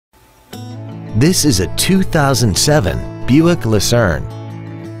This is a 2007 Buick Lucerne.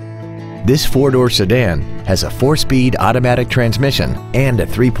 This four-door sedan has a 4-speed automatic transmission and a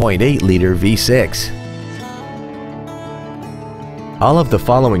 3.8-liter V6. All of the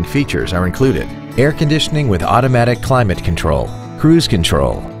following features are included: air conditioning with automatic climate control, cruise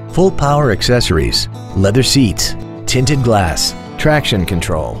control, full power accessories, leather seats, tinted glass, traction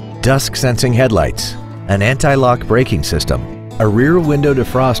control, dusk sensing headlights, an anti-lock braking system, a rear window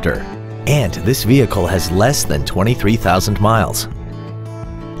defroster, and this vehicle has less than 23,000 miles.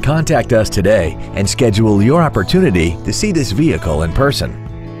 Contact us today and schedule your opportunity to see this vehicle in person.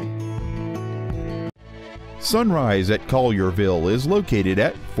 Sunrise at Collierville is located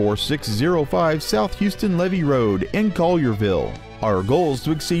at 4605 South Houston Levee Road in Collierville. Our goal is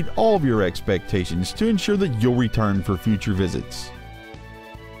to exceed all of your expectations to ensure that you'll return for future visits.